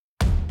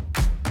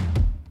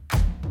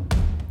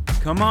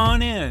Come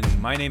on in.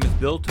 My name is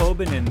Bill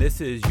Tobin, and this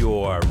is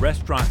your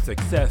restaurant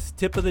success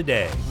tip of the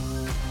day.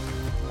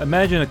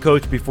 Imagine a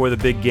coach before the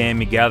big game.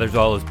 He gathers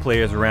all his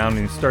players around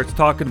and starts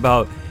talking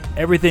about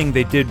everything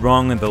they did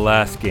wrong in the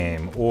last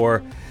game,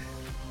 or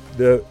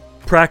the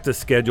practice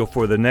schedule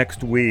for the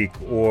next week,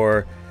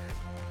 or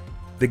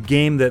the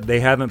game that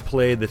they haven't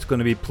played that's going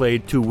to be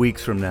played 2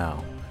 weeks from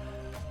now.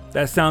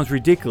 That sounds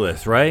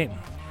ridiculous, right?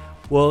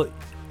 Well,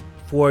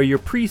 for your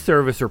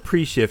pre-service or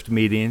pre-shift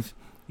meetings,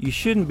 you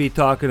shouldn't be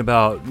talking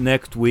about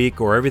next week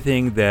or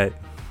everything that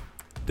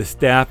the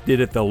staff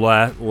did at the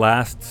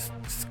last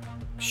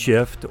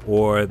shift,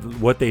 or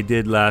what they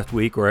did last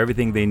week, or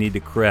everything they need to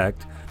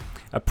correct.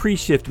 A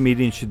pre-shift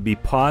meeting should be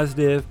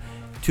positive,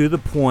 to the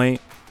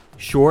point,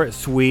 short,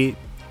 sweet,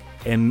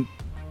 and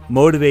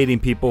motivating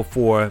people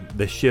for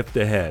the shift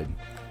ahead.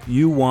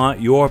 You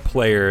want your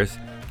players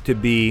to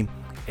be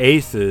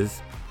aces,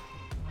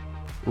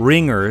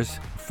 ringers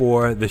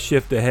for the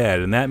shift ahead,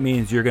 and that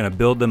means you're going to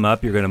build them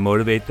up, you're going to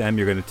motivate them,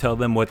 you're going to tell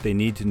them what they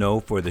need to know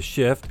for the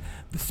shift,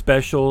 the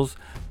specials,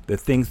 the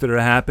things that are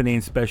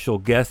happening, special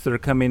guests that are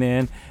coming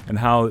in, and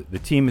how the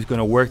team is going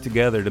to work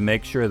together to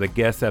make sure the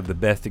guests have the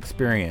best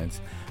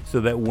experience,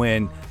 so that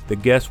when the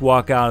guests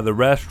walk out of the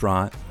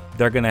restaurant,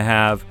 they're going to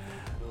have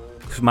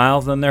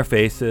smiles on their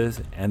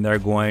faces, and they're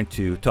going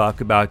to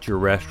talk about your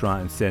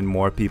restaurant and send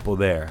more people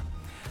there.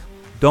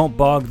 Don't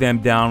bog them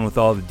down with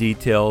all the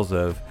details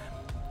of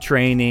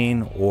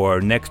training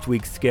or next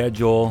week's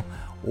schedule,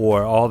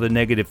 or all the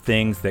negative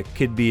things that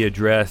could be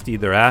addressed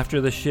either after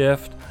the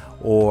shift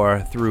or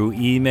through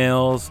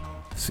emails,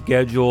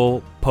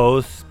 schedule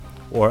posts,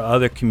 or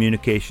other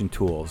communication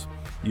tools.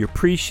 Your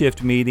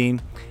pre-shift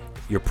meeting,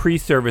 your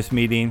pre-service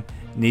meeting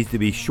needs to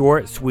be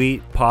short,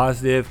 sweet,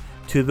 positive,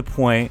 to the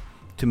point,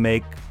 to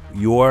make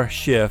your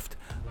shift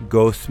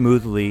go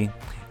smoothly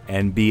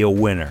and be a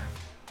winner.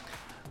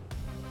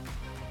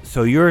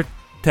 So your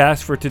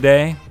task for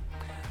today: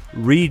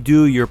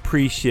 redo your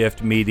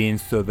pre-shift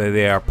meetings so that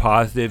they are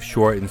positive,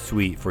 short, and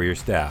sweet for your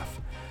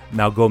staff.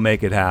 Now go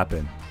make it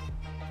happen.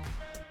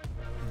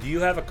 Do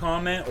you have a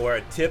comment or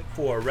a tip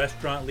for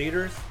restaurant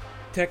leaders?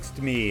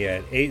 Text me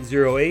at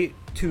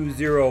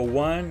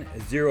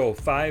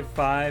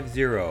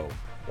 808-201-0550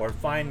 or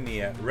find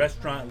me at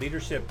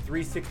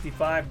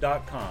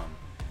restaurantleadership365.com.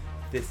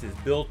 This is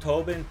Bill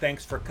Tobin.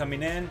 Thanks for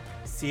coming in.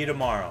 See you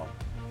tomorrow.